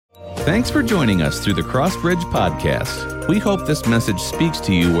Thanks for joining us through the Crossbridge Podcast. We hope this message speaks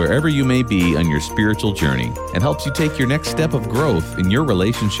to you wherever you may be on your spiritual journey and helps you take your next step of growth in your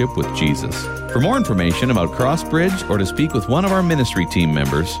relationship with Jesus. For more information about Crossbridge or to speak with one of our ministry team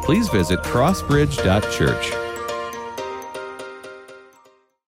members, please visit crossbridge.church.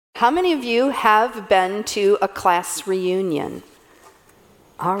 How many of you have been to a class reunion?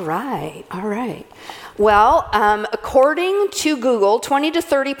 All right. Well, according to Google, 20 to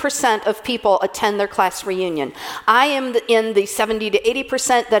 30% of people attend their class reunion. I am in the 70 to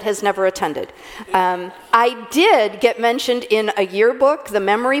 80% that has never attended. I did get mentioned in a yearbook, the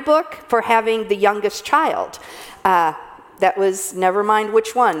memory book, for having the youngest child. That was, never mind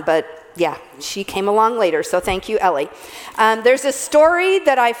which one, but yeah, she came along later, so thank you, Ellie. There's a story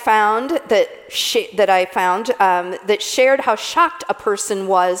that I found that shared how shocked a person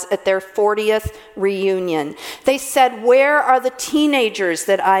was at their 40th reunion. They said, "Where are the teenagers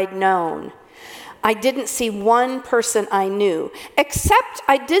that I'd known?" I didn't see one person I knew, except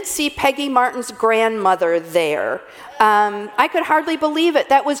I did see Peggy Martin's grandmother there. I could hardly believe it.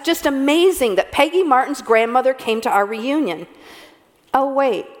 That was just amazing that Peggy Martin's grandmother came to our reunion. Oh,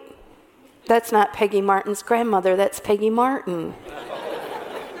 wait. That's not Peggy Martin's grandmother, that's Peggy Martin.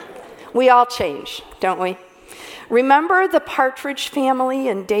 We all change, don't we? Remember the Partridge Family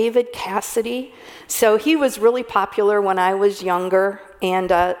and David Cassidy? So he was really popular when I was younger,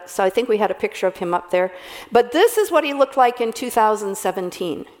 and so I think we had a picture of him up there. But this is what he looked like in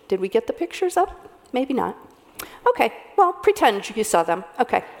 2017. Did we get the pictures up? Maybe not. Okay, well, pretend you saw them.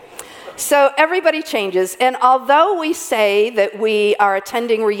 Okay. So everybody changes, and although we say that we are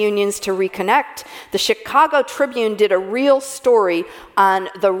attending reunions to reconnect, the Chicago Tribune did a real story on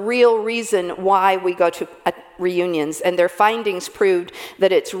the real reason why we go to reunions, and their findings proved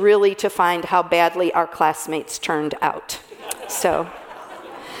that it's really to find how badly our classmates turned out. So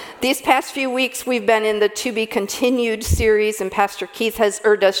these past few weeks, we've been in the To Be Continued series, and Pastor Keith has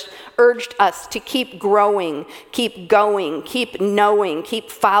urged us to keep growing, keep going, keep knowing,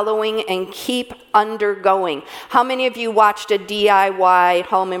 keep following, and keep undergoing. How many of you watched a DIY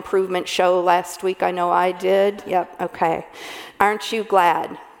home improvement show last week? I know I did. Yep, okay. Aren't you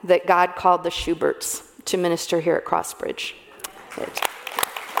glad that God called the Schuberts to minister here at Crossbridge?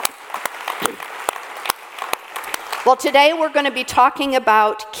 Well, today we're going to be talking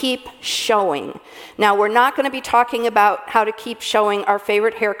about keep showing. Now, we're not going to be talking about how to keep showing our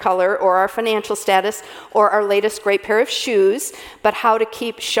favorite hair color or our financial status or our latest great pair of shoes, but how to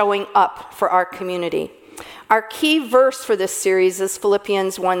keep showing up for our community. Our key verse for this series is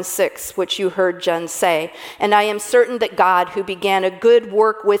Philippians 1:6, which you heard Jen say. "And I am certain that God, who began a good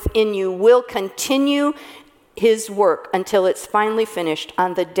work within you, will continue his work until it's finally finished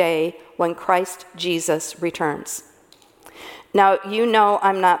on the day when Christ Jesus returns." Now, you know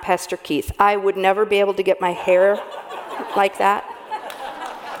I'm not Pastor Keith. I would never be able to get my hair like that.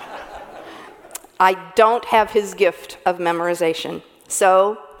 I don't have his gift of memorization.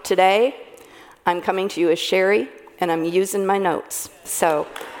 So today, I'm coming to you as Sherry, and I'm using my notes.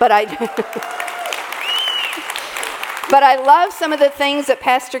 But I love some of the things that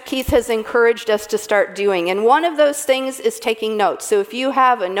Pastor Keith has encouraged us to start doing. And one of those things is taking notes. So if you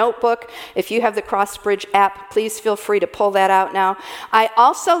have a notebook, if you have the Crossbridge app, please feel free to pull that out now. I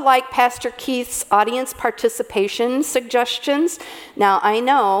also like Pastor Keith's audience participation suggestions. Now, I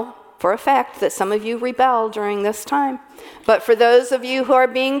know for a fact that some of you rebel during this time. But for those of you who are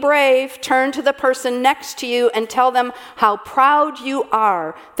being brave, turn to the person next to you and tell them how proud you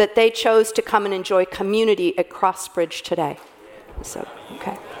are that they chose to come and enjoy community at Crossbridge today. So,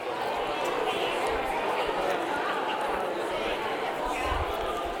 okay.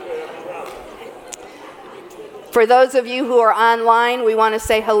 For those of you who are online, we want to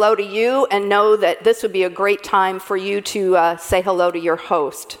say hello to you and know that this would be a great time for you to say hello to your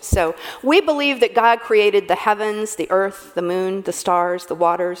host. So we believe that God created the heavens, the earth, the moon, the stars, the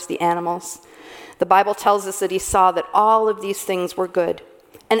waters, the animals. The Bible tells us that he saw that all of these things were good.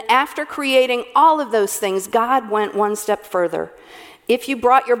 And after creating all of those things, God went one step further. If you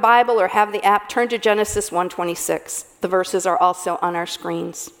brought your Bible or have the app, turn to Genesis 1:26. The verses are also on our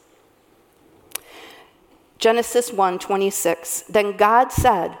screens. Genesis 1:26, "Then God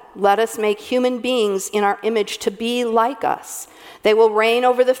said, 'Let us make human beings in our image to be like us. They will reign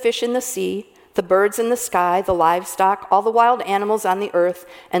over the fish in the sea, the birds in the sky, the livestock, all the wild animals on the earth,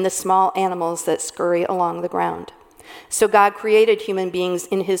 and the small animals that scurry along the ground.' So God created human beings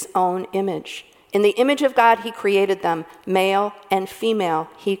in his own image. In the image of God, he created them. Male and female,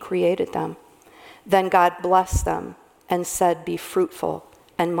 he created them. Then God blessed them and said, 'Be fruitful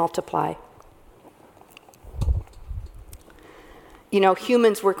and multiply.'"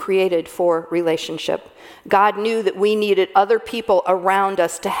 humans were created for relationship. God knew that we needed other people around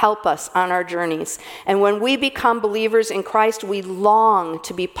us to help us on our journeys. And when we become believers in Christ, we long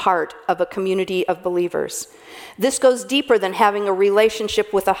to be part of a community of believers. This goes deeper than having a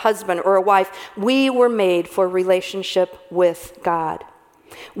relationship with a husband or a wife. We were made for relationship with God.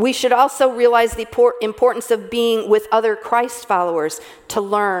 We should also realize the importance of being with other Christ followers to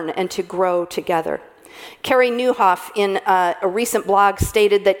learn and to grow together. Carrie Nieuwhof, in a recent blog,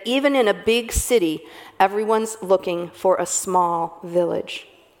 stated that even in a big city, everyone's looking for a small village.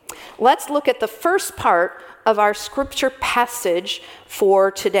 Let's look at the first part of our scripture passage for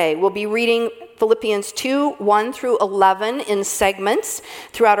today. We'll be reading Philippians 2, 1 through 11 in segments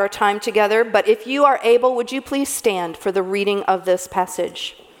throughout our time together. But if you are able, would you please stand for the reading of this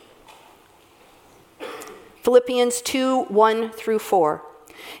passage? Philippians 2, 1 through 4.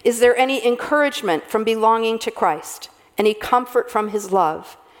 Is there any encouragement from belonging to Christ? Any comfort from his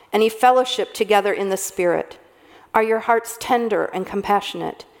love? Any fellowship together in the Spirit? Are your hearts tender and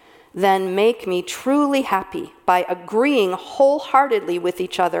compassionate? Then make me truly happy by agreeing wholeheartedly with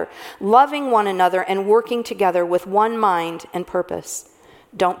each other, loving one another, and working together with one mind and purpose.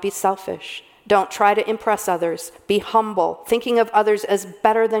 Don't be selfish. Don't try to impress others. Be humble, thinking of others as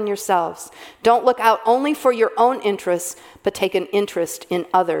better than yourselves. Don't look out only for your own interests, but take an interest in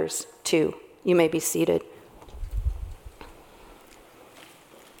others too. You may be seated.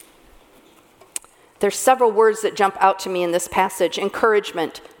 There's several words that jump out to me in this passage: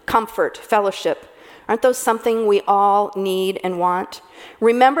 encouragement, comfort, fellowship. Aren't those something we all need and want?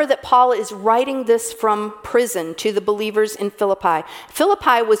 Remember that Paul is writing this from prison to the believers in Philippi.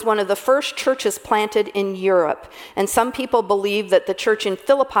 Philippi was one of the first churches planted in Europe, and some people believe that the church in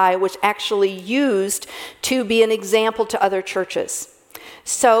Philippi was actually used to be an example to other churches.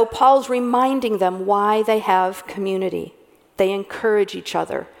 So Paul's reminding them why they have community. They encourage each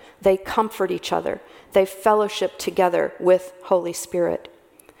other. They comfort each other. They fellowship together with Holy Spirit.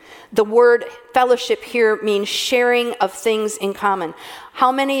 The word fellowship here means sharing of things in common.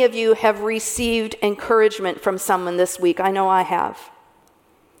 How many of you have received encouragement from someone this week? I know I have.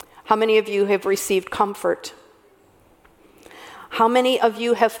 How many of you have received comfort? How many of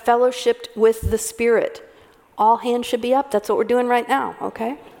you have fellowshipped with the Spirit? All hands should be up. That's what we're doing right now,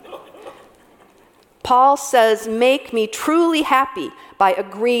 okay? Paul says, make me truly happy by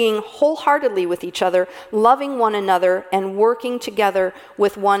agreeing wholeheartedly with each other, loving one another, and working together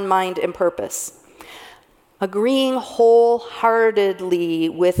with one mind and purpose. Agreeing wholeheartedly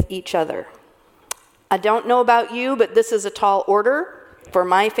with each other. I don't know about you, but this is a tall order for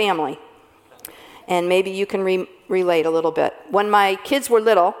my family. And maybe you can relate a little bit. When my kids were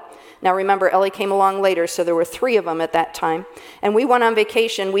little, now remember, Ellie came along later, so there were 3 of them at that time. And we went on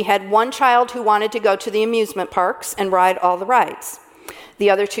vacation. We had one child who wanted to go to the amusement parks and ride all the rides. The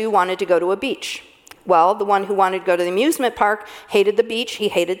other 2 wanted to go to a beach. Well, the one who wanted to go to the amusement park hated the beach. He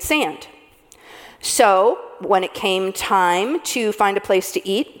hated sand. So when it came time to find a place to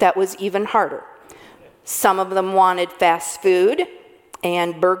eat, that was even harder. Some of them wanted fast food,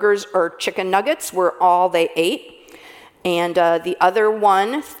 and burgers or chicken nuggets were all they ate. And the other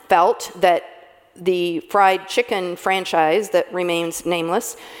one felt that the fried chicken franchise that remains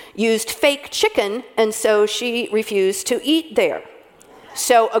nameless used fake chicken, and so she refused to eat there.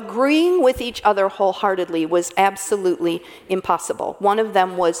 So agreeing with each other wholeheartedly was absolutely impossible. One of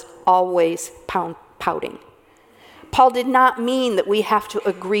them was always pouting. Paul did not mean that we have to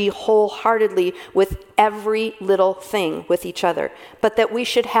agree wholeheartedly with every little thing with each other, but that we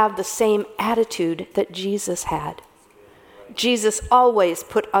should have the same attitude that Jesus had. Jesus always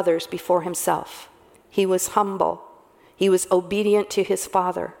put others before himself. He was humble. He was obedient to his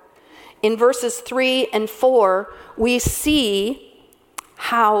Father. In verses 3 and 4, we see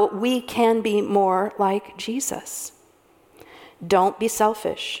how we can be more like Jesus. Don't be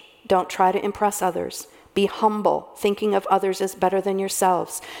selfish. Don't try to impress others. Be humble, thinking of others as better than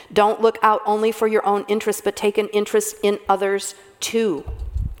yourselves. Don't look out only for your own interests, but take an interest in others too.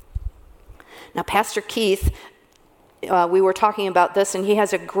 Now, Pastor Keith, we were talking about this, and he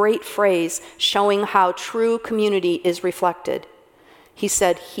has a great phrase showing how true community is reflected. He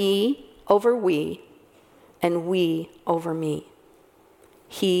said, he over we, and we over me.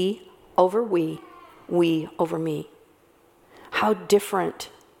 He over we over me. How different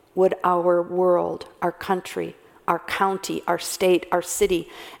would our world, our country, our county, our state, our city,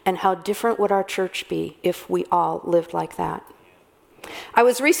 and how different would our church be if we all lived like that? I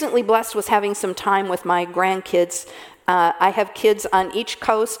was recently blessed with having some time with my grandkids. I have kids on each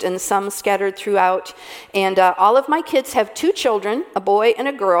coast and some scattered throughout. And all of my kids have 2 children, a boy and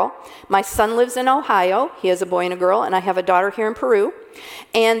a girl. My son lives in Ohio. He has a boy and a girl. And I have a daughter here in Peru.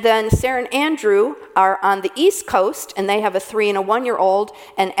 And then Sarah and Andrew are on the East Coast, and they have a 3 and a 1-year-old.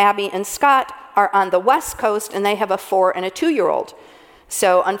 And Abby and Scott are on the West Coast, and they have a 4 and a 2-year-old.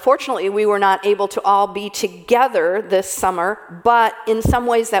 So unfortunately, we were not able to all be together this summer, but in some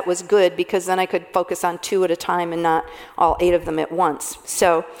ways that was good because then I could focus on 2 at a time and not all 8 of them at once.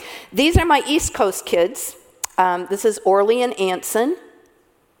 So these are my East Coast kids. This is Orly and Anson.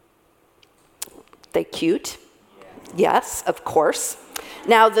 They cute? Yes, of course.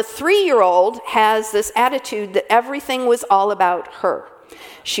 Now the 3-year-old has this attitude that everything was all about her.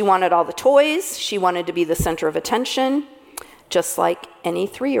 She wanted all the toys. She wanted to be the center of attention, just like any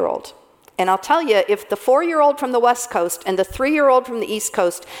 3-year-old. And I'll tell you, if the 4-year-old from the West Coast and the 3-year-old from the East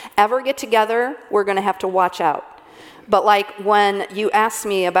Coast ever get together, we're going to have to watch out. But like when you ask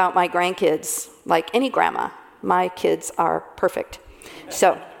me about my grandkids, like any grandma, my kids are perfect.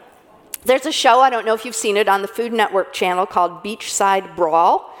 So there's a show, I don't know if you've seen it, on the Food Network channel called Beachside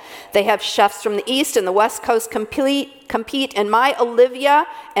Brawl. They have chefs from the East and the West Coast compete, and my Olivia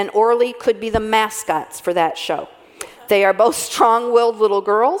and Orly could be the mascots for that show. They are both strong-willed little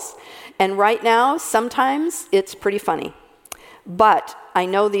girls, and right now, sometimes it's pretty funny. But I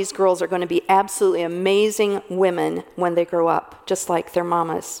know these girls are going to be absolutely amazing women when they grow up, just like their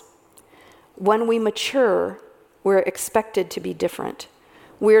mamas. When we mature, we're expected to be different.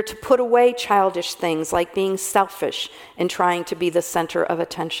 We're to put away childish things like being selfish and trying to be the center of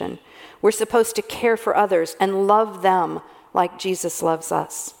attention. We're supposed to care for others and love them like Jesus loves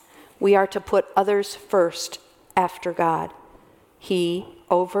us. We are to put others first after God. He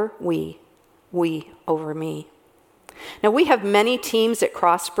over we over me. Now, we have many teams at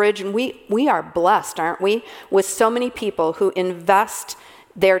Crossbridge, and we are blessed, aren't we, with so many people who invest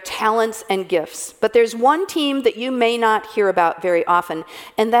their talents and gifts. But there's one team that you may not hear about very often,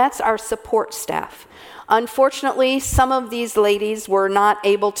 and that's our support staff. Unfortunately, some of these ladies were not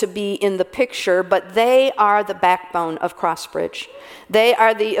able to be in the picture, but they are the backbone of Crossbridge. They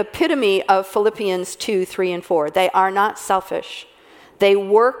are the epitome of Philippians 2, 3, and 4. They are not selfish. They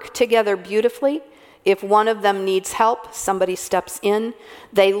work together beautifully. If one of them needs help, somebody steps in.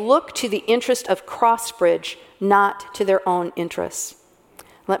 They look to the interest of Crossbridge, not to their own interests.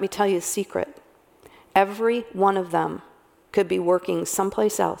 Let me tell you a secret. Every one of them could be working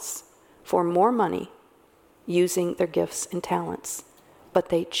someplace else for more money using their gifts and talents, but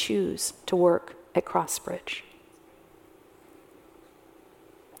they choose to work at Crossbridge.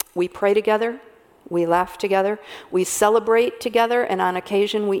 We pray together, we laugh together, we celebrate together, and on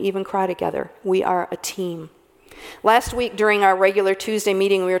occasion we even cry together. We are a team. Last week during our regular Tuesday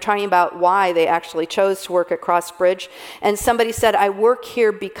meeting, we were talking about why they actually chose to work at Crossbridge, and somebody said, I work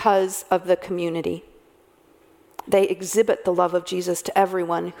here because of the community. They exhibit the love of Jesus to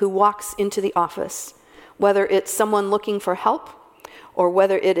everyone who walks into the office, whether it's someone looking for help or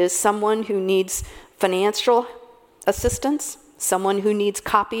whether it is someone who needs financial assistance, someone who needs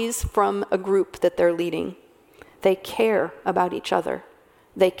copies from a group that they're leading. They care about each other.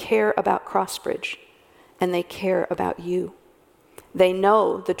 They care about Crossbridge. And they care about you. They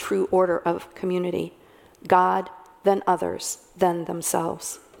know the true order of community. God, then others, then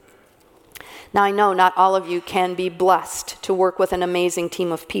themselves. Now, I know not all of you can be blessed to work with an amazing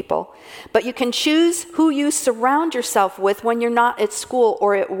team of people, but you can choose who you surround yourself with when you're not at school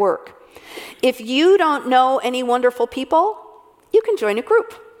or at work. If you don't know any wonderful people, you can join a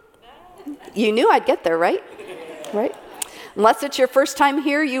group. You knew I'd get there, right? Right? Unless it's your first time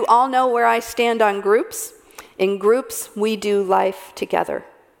here, you all know where I stand on groups. In groups, we do life together.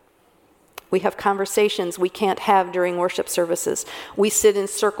 We have conversations we can't have during worship services. We sit in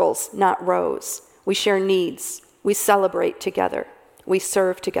circles, not rows. We share needs. We celebrate together. We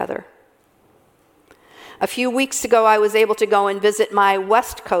serve together. A few weeks ago, I was able to go and visit my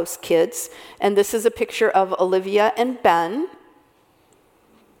West Coast kids, and this is a picture of Olivia and Ben.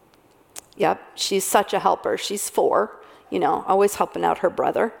 Yep, she's such a helper. She's 4. Always helping out her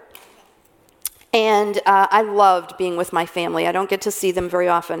brother. And I loved being with my family. I don't get to see them very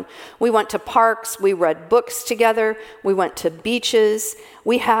often. We went to parks. We read books together. We went to beaches.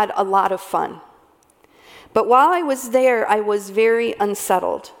 We had a lot of fun. But while I was there, I was very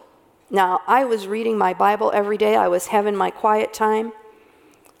unsettled. Now, I was reading my Bible every day. I was having my quiet time.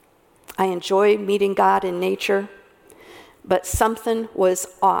 I enjoyed meeting God in nature. But something was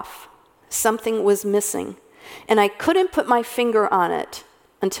off. Something was missing. And I couldn't put my finger on it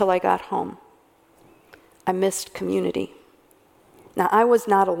until I got home. I missed community. Now, I was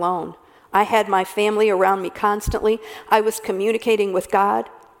not alone. I had my family around me constantly. I was communicating with God,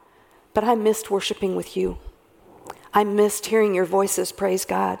 but I missed worshiping with you. I missed hearing your voices praise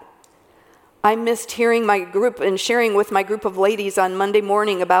God. I missed hearing my group and sharing with my group of ladies on Monday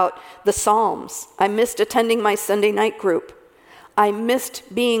morning about the Psalms. I missed attending my Sunday night group. I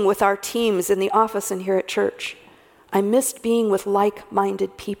missed being with our teams in the office and here at church. I missed being with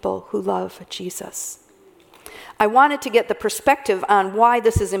like-minded people who love Jesus. I wanted to get the perspective on why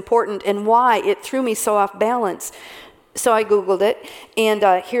this is important and why it threw me so off balance. So I Googled it, and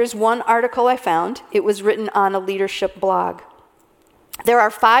here's one article I found. It was written on a leadership blog. There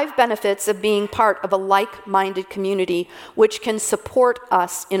are 5 benefits of being part of a like-minded community which can support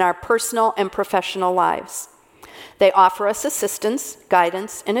us in our personal and professional lives. They offer us assistance,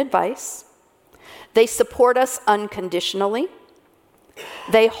 guidance, and advice. They support us unconditionally.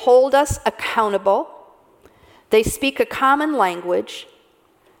 They hold us accountable. They speak a common language,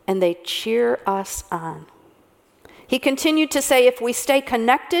 and they cheer us on. He continued to say, if we stay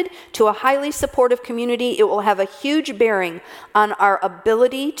connected to a highly supportive community, it will have a huge bearing on our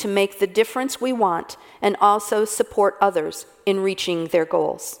ability to make the difference we want and also support others in reaching their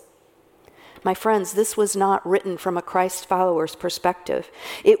goals. My friends, this was not written from a Christ follower's perspective.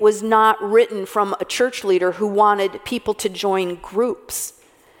 It was not written from a church leader who wanted people to join groups.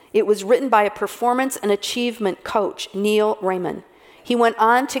 It was written by a performance and achievement coach, Neil Raymond. He went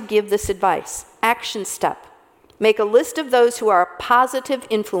on to give this advice. Action step. Make a list of those who are a positive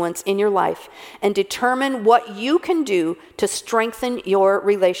influence in your life and determine what you can do to strengthen your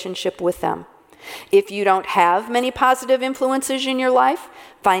relationship with them. If you don't have many positive influences in your life,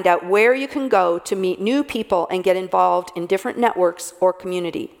 find out where you can go to meet new people and get involved in different networks or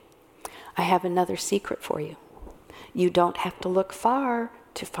community. I have another secret for you. You don't have to look far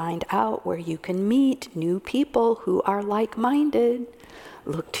to find out where you can meet new people who are like-minded.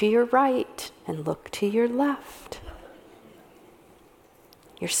 Look to your right and look to your left.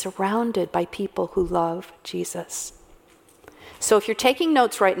 You're surrounded by people who love Jesus. So if you're taking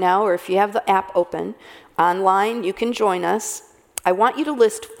notes right now, or if you have the app open, online, you can join us. I want you to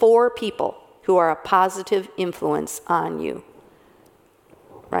list 4 people who are a positive influence on you.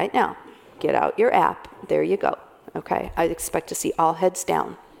 Right now, get out your app. There you go. Okay, I expect to see all heads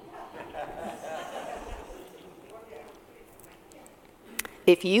down.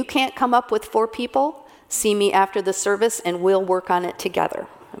 If you can't come up with 4 people, see me after the service and we'll work on it together,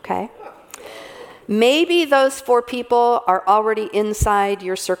 okay? Maybe those 4 people are already inside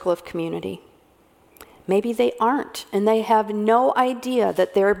your circle of community. Maybe they aren't, and they have no idea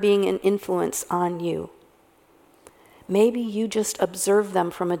that they're being an influence on you. Maybe you just observe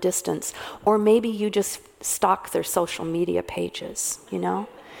them from a distance, or maybe you just stalk their social media pages, you know?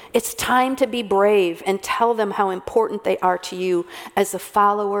 It's time to be brave and tell them how important they are to you as a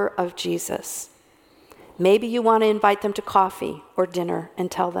follower of Jesus. Maybe you want to invite them to coffee or dinner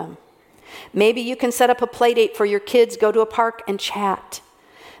and tell them. Maybe you can set up a play date for your kids, go to a park and chat.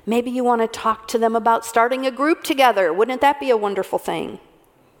 Maybe you want to talk to them about starting a group together. Wouldn't that be a wonderful thing?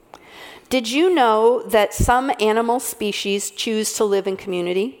 Did you know that some animal species choose to live in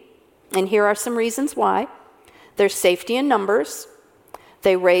community? And here are some reasons why. There's safety in numbers.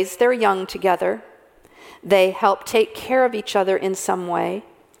 They raise their young together. They help take care of each other in some way.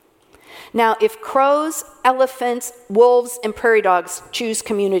 Now, if crows, elephants, wolves, and prairie dogs choose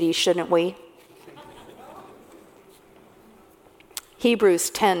community, shouldn't we?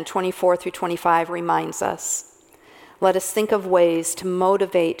 Hebrews 10:24-25 reminds us, let us think of ways to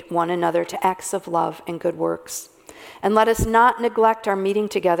motivate one another to acts of love and good works. And let us not neglect our meeting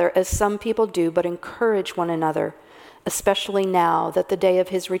together as some people do, but encourage one another, especially now that the day of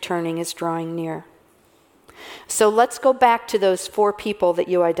his returning is drawing near. So let's go back to those 4 people that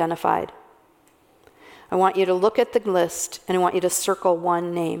you identified. I want you to look at the list, and I want you to circle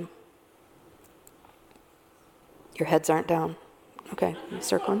one name. Your heads aren't down. Okay, you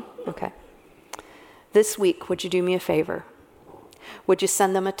circling? Okay. This week, would you do me a favor? Would you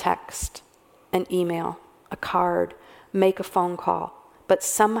send them a text, an email, a card, make a phone call, but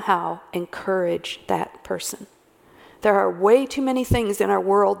somehow encourage that person? There are way too many things in our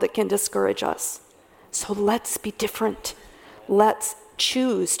world that can discourage us. So let's be different. Let's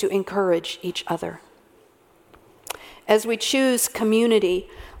choose to encourage each other. As we choose community,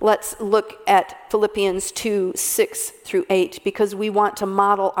 let's look at Philippians 2:6-8, because we want to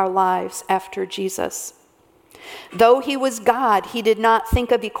model our lives after Jesus. Though he was God, he did not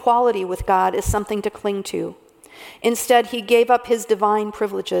think of equality with God as something to cling to. Instead, he gave up his divine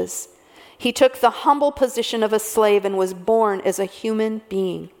privileges. He took the humble position of a slave and was born as a human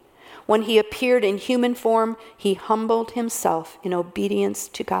being. When he appeared in human form, he humbled himself in obedience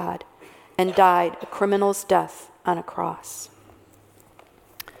to God and died a criminal's death on a cross.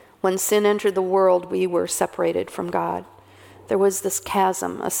 When sin entered the world, we were separated from God. There was this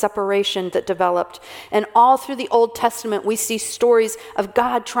chasm, a separation that developed. And all through the Old Testament, we see stories of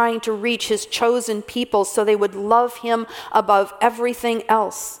God trying to reach his chosen people so they would love him above everything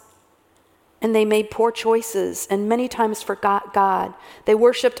else. And they made poor choices and many times forgot God. They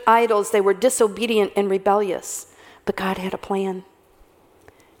worshiped idols. They were disobedient and rebellious. But God had a plan.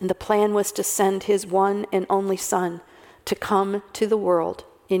 And the plan was to send his one and only Son to come to the world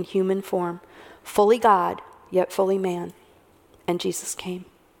in human form, fully God, yet fully man. And Jesus came.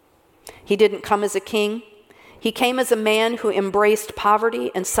 He didn't come as a king. He came as a man who embraced poverty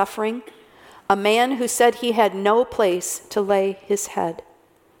and suffering, a man who said he had no place to lay his head,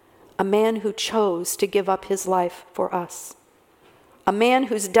 a man who chose to give up his life for us, a man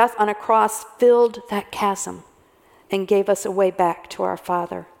whose death on a cross filled that chasm and gave us a way back to our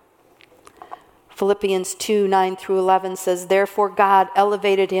Father. Philippians 2:9-11 says, "Therefore God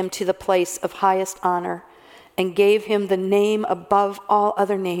elevated him to the place of highest honor and gave him the name above all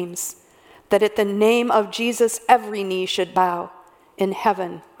other names, that at the name of Jesus every knee should bow, in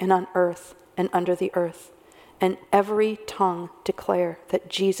heaven and on earth and under the earth, and every tongue declare that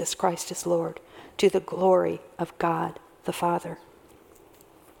Jesus Christ is Lord, to the glory of God the Father."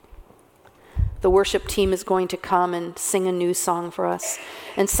 The worship team is going to come and sing a new song for us.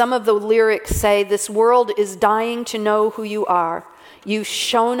 And some of the lyrics say, "This world is dying to know who you are. You've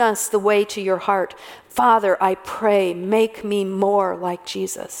shown us the way to your heart. Father, I pray, make me more like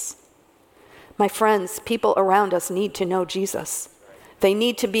Jesus." My friends, people around us need to know Jesus. They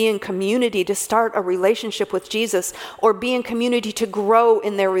need to be in community to start a relationship with Jesus, or be in community to grow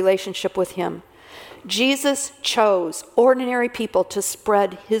in their relationship with him. Jesus chose ordinary people to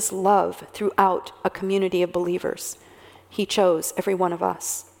spread his love throughout a community of believers. He chose every one of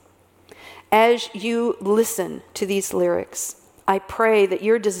us. As you listen to these lyrics, I pray that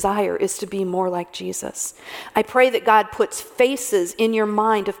your desire is to be more like Jesus. I pray that God puts faces in your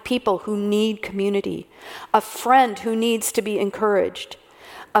mind of people who need community, a friend who needs to be encouraged,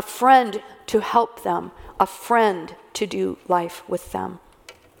 a friend to help them, a friend to do life with them.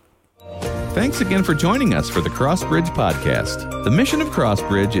 Thanks again for joining us for the Crossbridge Podcast. The mission of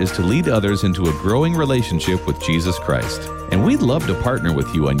Crossbridge is to lead others into a growing relationship with Jesus Christ. And we'd love to partner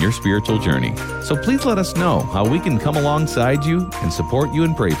with you on your spiritual journey. So please let us know how we can come alongside you and support you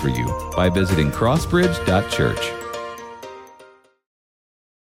and pray for you by visiting crossbridge.church.